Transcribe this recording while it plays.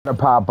To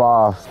pop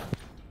off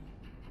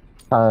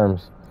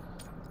times.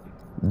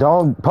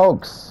 Don't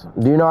pokes.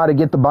 Do you know how to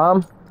get the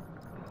bomb?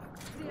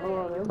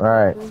 All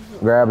right,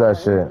 grab that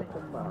shit.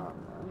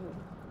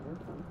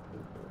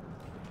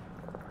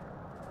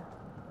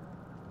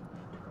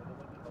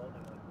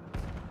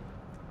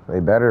 They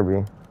better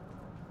be.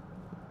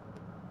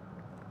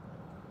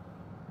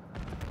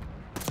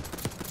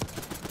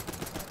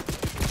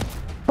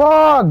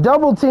 Fuck!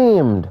 Double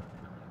teamed.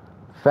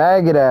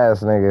 Faggot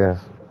ass niggas.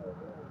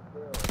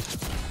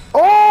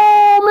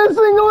 Oh,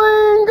 missing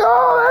link!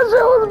 Oh, that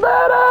shit was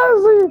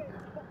badassy!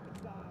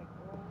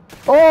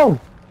 Oh!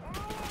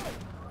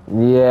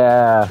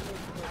 Yeah.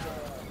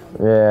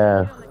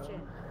 Yeah.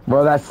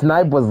 Bro, that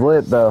snipe was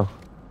lit, though.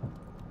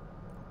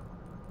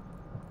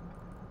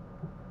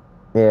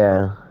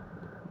 Yeah.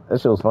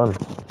 That shit was fun.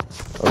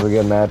 It was a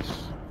good match.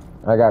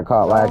 I got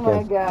caught lacking.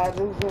 Oh my god,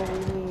 this is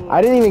gonna be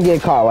I didn't even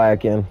get caught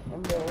lacking.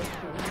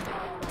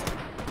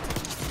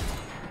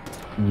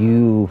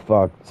 You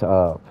fucked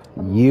up.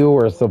 You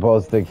were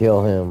supposed to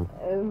kill him.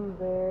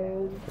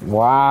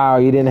 Wow,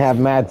 you didn't have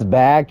Matt's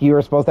back? You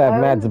were supposed to have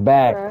Matt's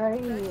back.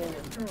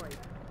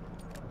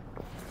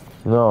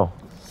 No.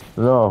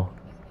 No.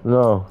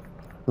 No.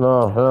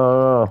 No.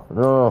 No. No.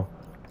 No.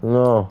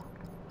 No.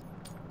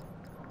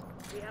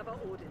 We have our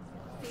orders.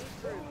 See it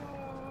through.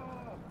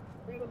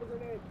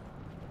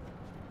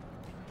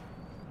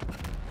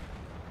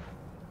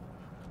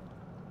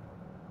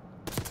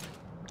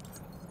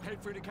 Head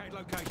for indicated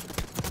location.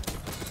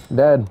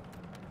 Dead.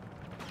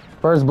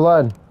 First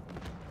blood.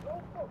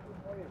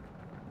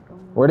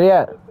 Where they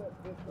at?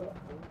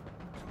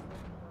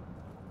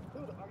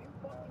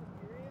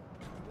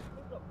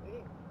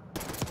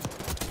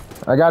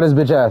 I got his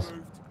bitch ass.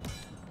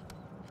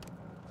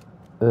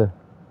 You're a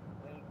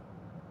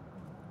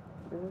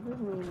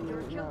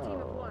kill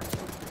team of one.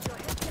 Your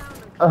head down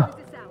and close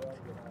this out.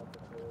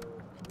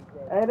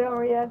 I don't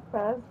react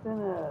fast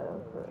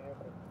enough.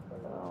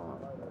 Oh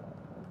my god.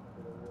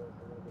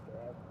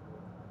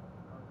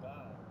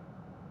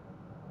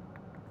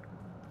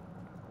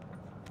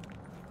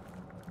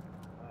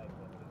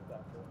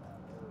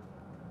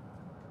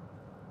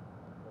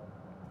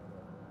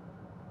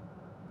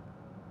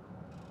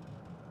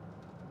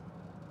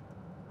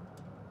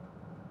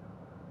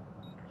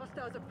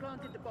 Hostiles have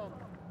planted the bomb.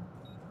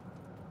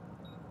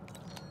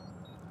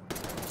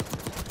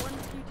 One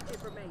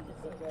fugitive remains.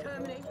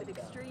 Terminate with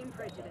extreme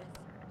prejudice.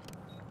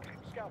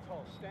 Scout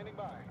pulse, standing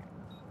by.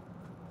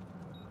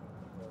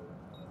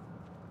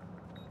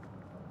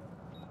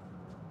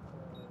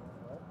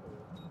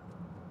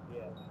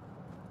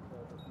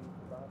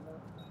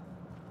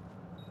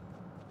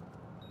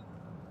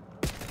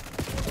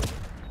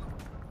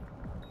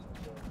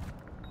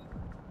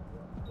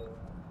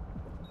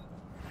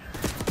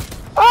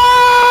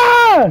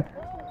 Ah!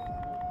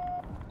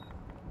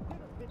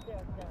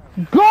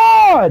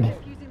 God!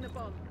 Defusing the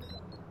bomb.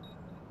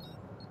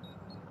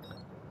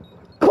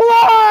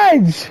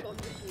 Clutch!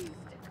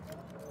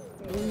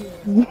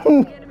 The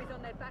enemy's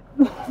on their back.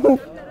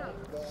 Don't let up.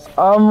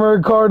 I'm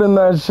recording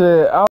that shit.